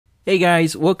Hey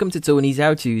guys, welcome to Tony's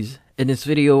How To's. In this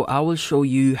video, I will show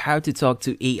you how to talk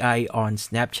to AI on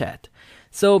Snapchat.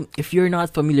 So, if you're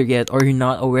not familiar yet or you're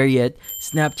not aware yet,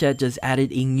 Snapchat just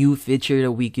added a new feature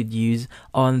that we could use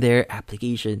on their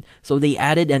application. So, they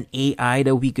added an AI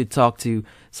that we could talk to.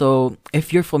 So,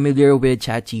 if you're familiar with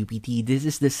ChatGPT, this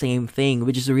is the same thing,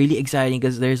 which is really exciting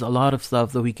because there's a lot of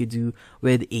stuff that we could do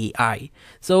with AI.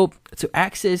 So, to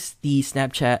access the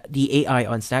AI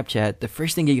on Snapchat, the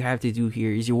first thing that you have to do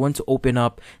here is you want to open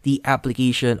up the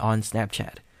application on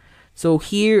Snapchat. So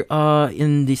here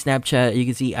in the Snapchat, you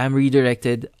can see I'm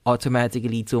redirected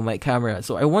automatically to my camera.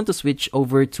 So I want to switch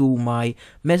over to my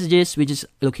messages, which is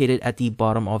located at the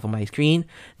bottom of my screen.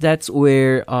 That's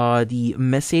where the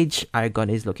message icon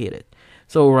is located.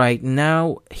 So right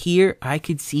now here I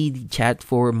could see the chat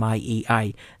for my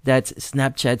AI. That's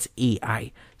Snapchat's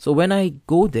AI. So when I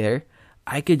go there,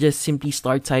 I could just simply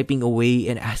start typing away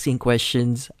and asking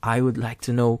questions I would like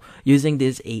to know using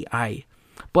this AI.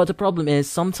 But the problem is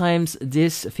sometimes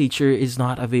this feature is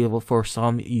not available for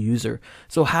some user.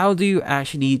 So how do you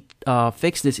actually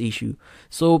fix this issue?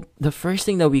 So the first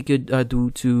thing that we could do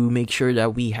to make sure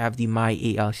that we have the My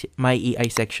AI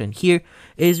section here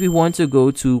is we want to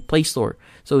go to Play Store.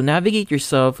 So navigate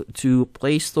yourself to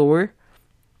Play Store,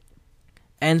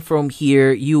 and from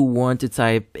here you want to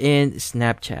type in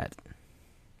Snapchat.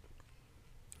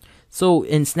 So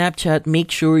in Snapchat, make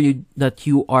sure that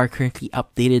you are currently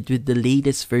updated with the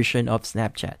latest version of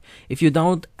Snapchat. If you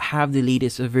don't have the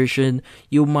latest version,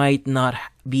 you might not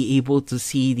be able to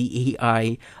see the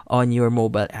AI on your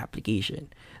mobile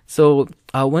application. So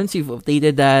once you've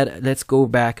updated that, let's go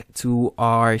back to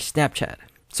our Snapchat.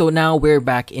 So now we're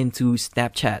back into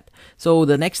Snapchat. So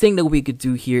the next thing that we could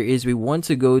do here is we want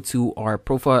to go to our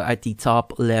profile at the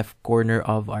top left corner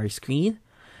of our screen.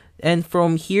 And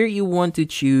from here, you want to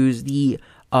choose the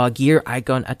gear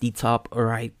icon at the top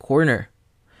right corner.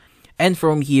 And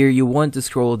from here, you want to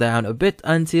scroll down a bit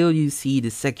until you see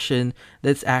the section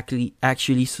that's actually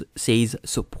says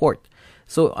support.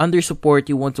 So under support,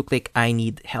 you want to click I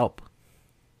need help.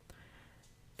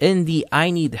 In the I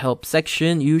need help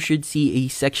section, you should see a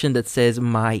section that says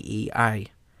My AI.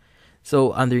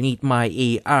 So underneath My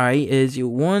AI is you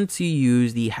want to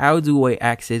use the how do I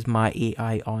access my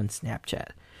AI on Snapchat.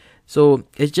 So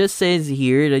it just says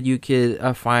here that you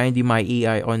can find the My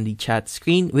AI on the chat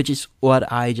screen, which is what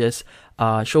I just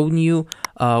shown you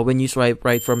when you swipe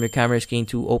right from your camera screen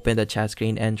to open the chat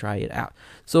screen and try it out.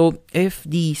 So if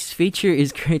this feature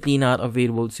is currently not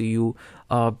available to you,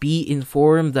 be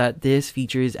informed that this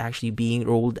feature is actually being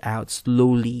rolled out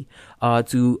slowly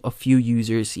to a few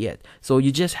users yet. So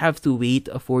you just have to wait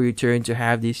for your turn to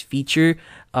have this feature.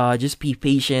 Just be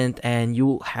patient and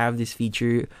you'll have this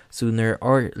feature sooner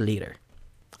or later.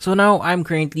 So now I'm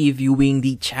currently viewing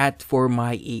the chat for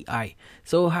My AI.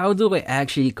 So how do I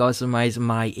actually customize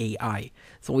My AI?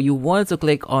 So you want to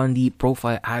click on the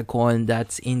profile icon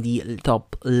that's in the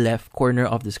top left corner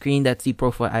of the screen. That's the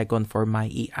profile icon for My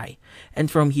AI.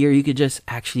 And from here, you could just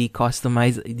actually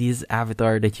customize this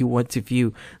avatar that you want to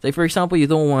view. Like for example, you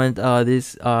don't want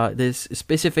this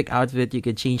specific outfit, you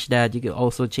could change that. You could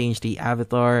also change the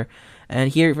avatar. And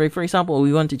here, for example,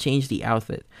 we want to change the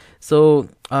outfit. So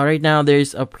right now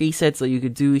there's a preset that you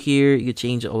could do here. You could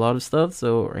change a lot of stuff.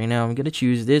 So right now I'm gonna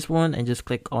choose this one and just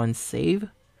click on save.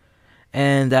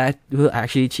 And that will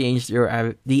actually change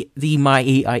your the My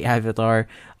AI avatar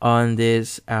on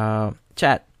this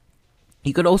chat.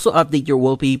 You could also update your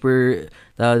wallpaper,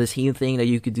 the same thing that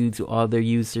you could do to other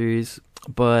users.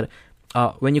 But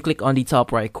when you click on the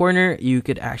top right corner, you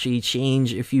could actually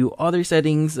change a few other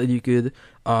settings that you could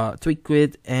tweak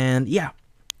with. And yeah.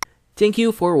 Thank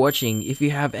you for watching. If you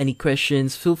have any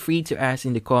questions, feel free to ask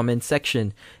in the comment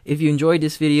section. If you enjoyed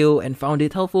this video and found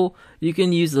it helpful, you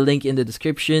can use the link in the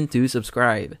description to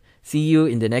subscribe. See you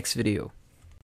in the next video.